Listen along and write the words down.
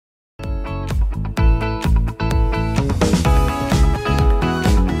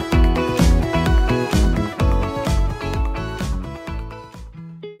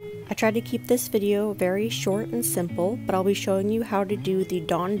tried to keep this video very short and simple, but I'll be showing you how to do the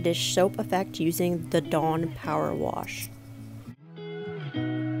Dawn dish soap effect using the Dawn Power Wash.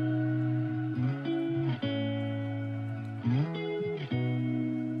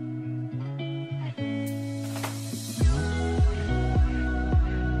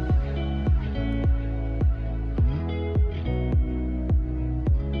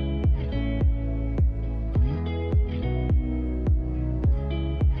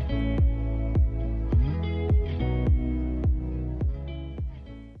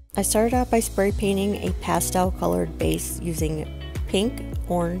 I started out by spray painting a pastel colored base using pink,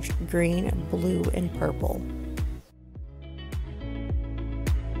 orange, green, blue, and purple.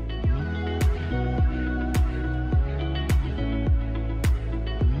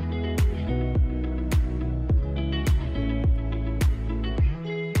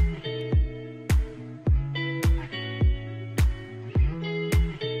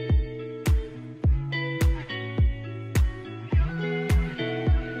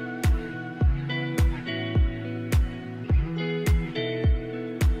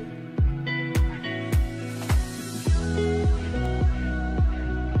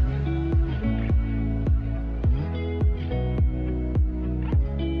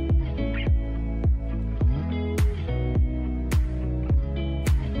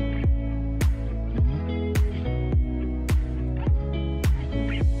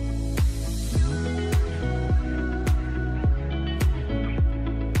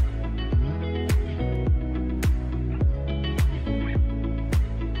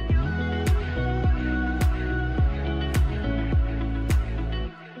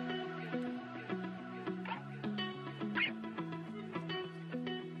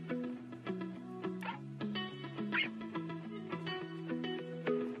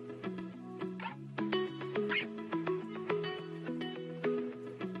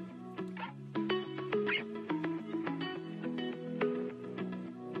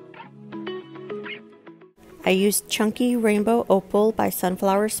 I used chunky Rainbow Opal by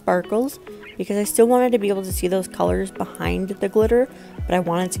Sunflower Sparkles because I still wanted to be able to see those colors behind the glitter, but I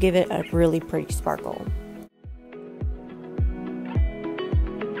wanted to give it a really pretty sparkle.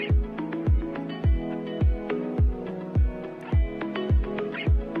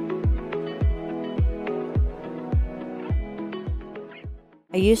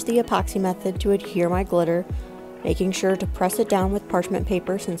 I used the epoxy method to adhere my glitter, making sure to press it down with parchment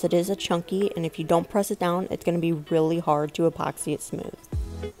paper since it is a chunky, and if you don't press it down, it's going to be really hard to epoxy it smooth.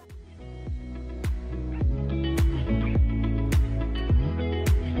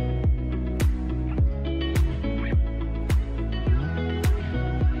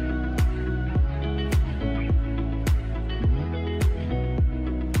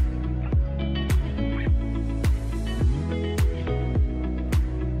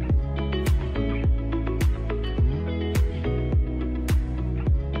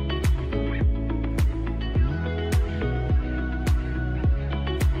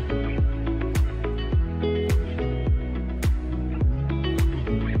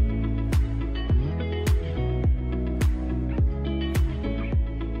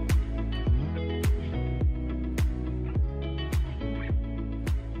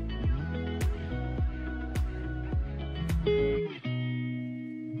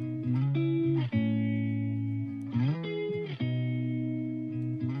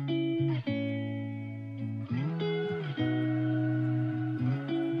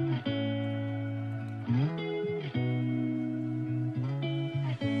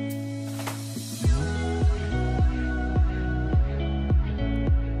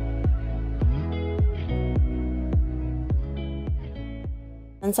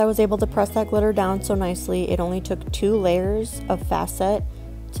 Since I was able to press that glitter down so nicely, it only took 2 layers of fast set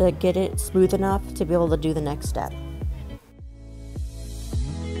to get it smooth enough to be able to do the next step.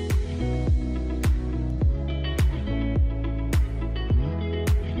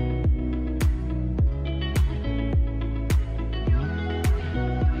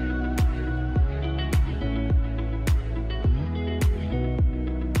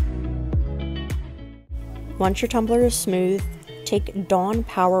 Once your tumbler is smooth, take Dawn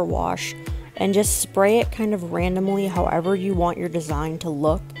Power Wash and just spray it kind of randomly however you want your design to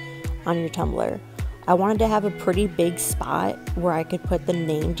look on your tumbler. I wanted to have a pretty big spot where I could put the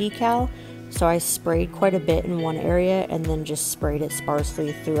name decal, so I sprayed quite a bit in one area and then just sprayed it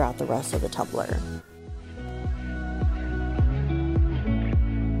sparsely throughout the rest of the tumbler.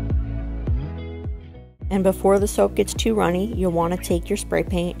 And before the soap gets too runny, you'll want to take your spray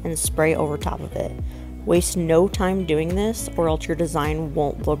paint and spray over top of it. Waste no time doing this or else your design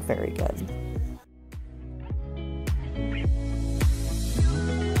won't look very good.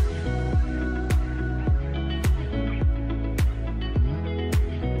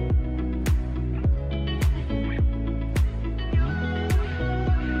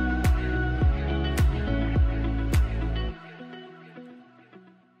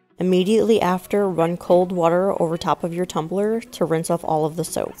 Immediately after, run cold water over top of your tumbler to rinse off all of the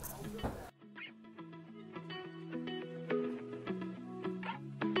soap.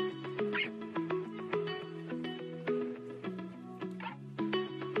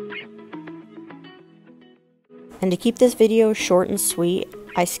 And to keep this video short and sweet,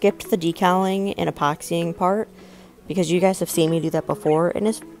 I skipped the decaling and epoxying part because you guys have seen me do that before and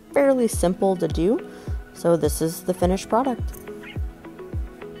it's fairly simple to do. So this is the finished product.